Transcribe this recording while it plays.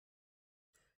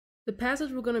The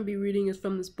passage we're going to be reading is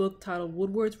from this book titled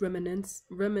Woodward's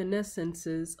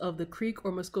Reminiscences of the Creek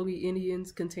or Muskogee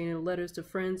Indians, containing letters to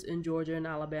friends in Georgia and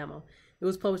Alabama. It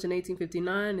was published in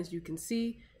 1859, as you can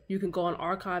see. You can go on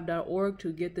archive.org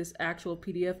to get this actual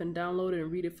PDF and download it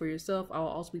and read it for yourself. I will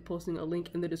also be posting a link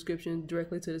in the description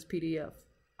directly to this PDF.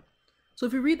 So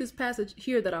if you read this passage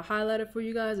here that I highlighted for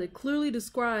you guys, it clearly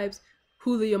describes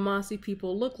who the Yemassee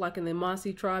people look like, and the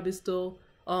Yemassee tribe is still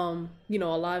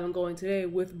alive and going today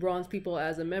with bronze people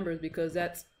as the members, because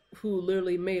that's who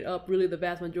literally made up really the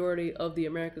vast majority of the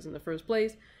Americas in the first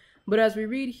place. But as we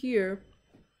read here,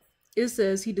 it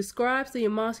says he describes the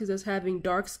Yemassees as having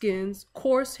dark skins,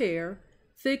 coarse hair,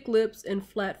 thick lips, and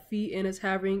flat feet, and as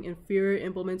having inferior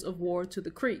implements of war to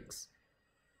the Creeks.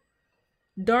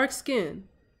 Dark skin,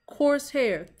 coarse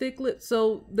hair, thick lips.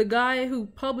 So the guy who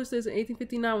published this in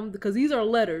 1859, because these are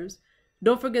letters,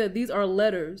 don't forget that these are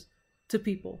letters to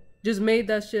people, just made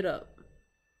that shit up.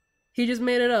 He just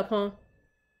made it up, huh?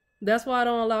 That's why I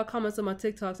don't allow comments on my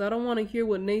TikToks. I don't want to hear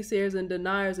what naysayers and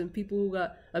deniers and people who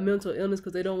got a mental illness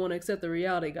because they don't want to accept the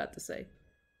reality got to say.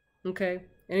 Okay?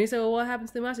 And he said, well, what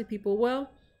happens to Yemassee people?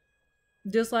 Well,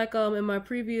 just like in my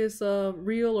previous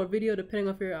reel or video, depending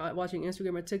on if you're watching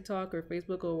Instagram or TikTok or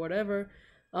Facebook or whatever,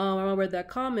 I read that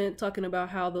comment talking about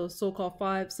how those so-called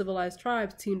 5 civilized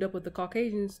tribes teamed up with the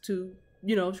Caucasians to,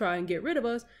 try and get rid of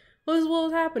us. Well, this is what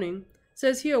was happening. It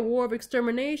says here, a war of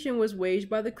extermination was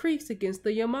waged by the Creeks against the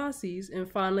Yemassees, and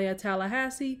finally at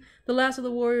Tallahassee, the last of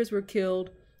the warriors were killed.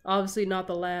 Obviously not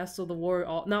the last, so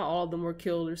not all of them were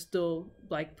killed. There's still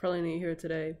plenty here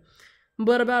today.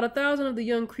 But about 1,000 of the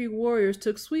young Creek warriors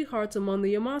took sweethearts among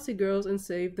the Yemassee girls and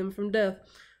saved them from death.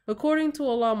 According to a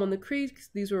law among the Creeks,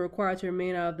 these were required to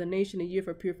remain out of the nation a year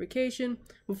for purification.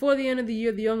 Before the end of the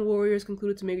year, the young warriors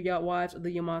concluded to make yacht wives of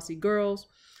the Yemassee girls.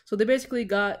 So they basically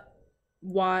got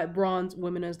bronze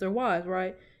women as their wives,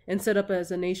 right? And set up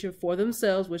as a nation for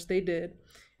themselves, which they did.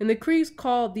 And the Creeks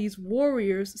called these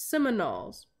warriors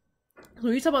Seminoles. So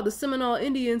when you talk about the Seminole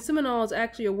Indians, Seminole is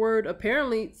actually a word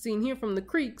apparently seen here from the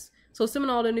Creeks. So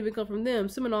Seminole didn't even come from them.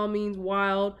 Seminole means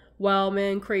wild, wild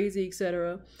man, crazy,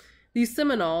 etc. These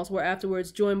Seminoles were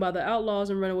afterwards joined by the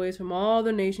outlaws and runaways from all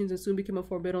other nations and soon became a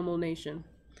formidable nation.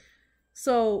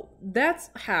 So that's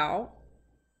how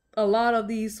a lot of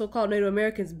these so-called Native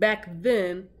Americans back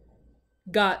then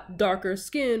got darker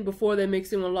skin before they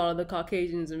mixed in with a lot of the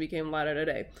Caucasians and became lighter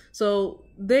today. So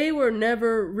they were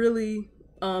never really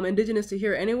indigenous to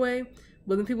here anyway.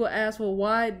 But then people ask, well,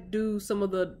 why do some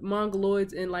of the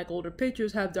Mongoloids in older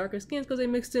pictures have darker skins? Because they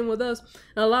mixed in with us.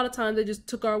 And a lot of times they just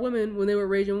took our women when they were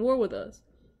waging war with us.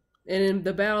 And in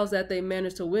the battles that they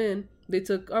managed to win, they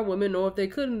took our women, or if they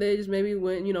couldn't, they just maybe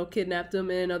went, kidnapped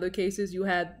them. And in other cases, you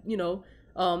had,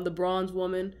 the bronze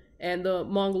woman and the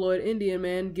Mongoloid Indian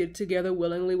man get together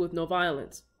willingly with no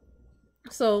violence.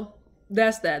 So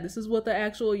that's that. This is what the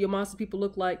actual Yemassee people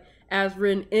look like as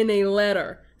written in a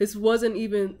letter. This wasn't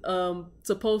even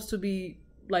supposed to be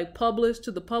published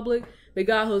to the public. The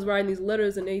guy who was writing these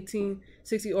letters in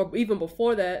 1860 or even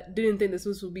before that didn't think this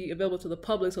would be available to the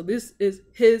public. So this is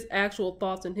his actual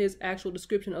thoughts and his actual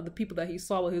description of the people that he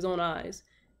saw with his own eyes.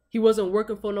 He wasn't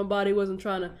working for nobody. He wasn't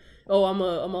trying to, I'm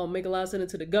gonna make a lot of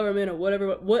sense to the government or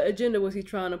whatever. What agenda was he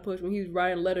trying to push when he was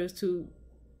writing letters to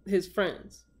his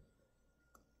friends?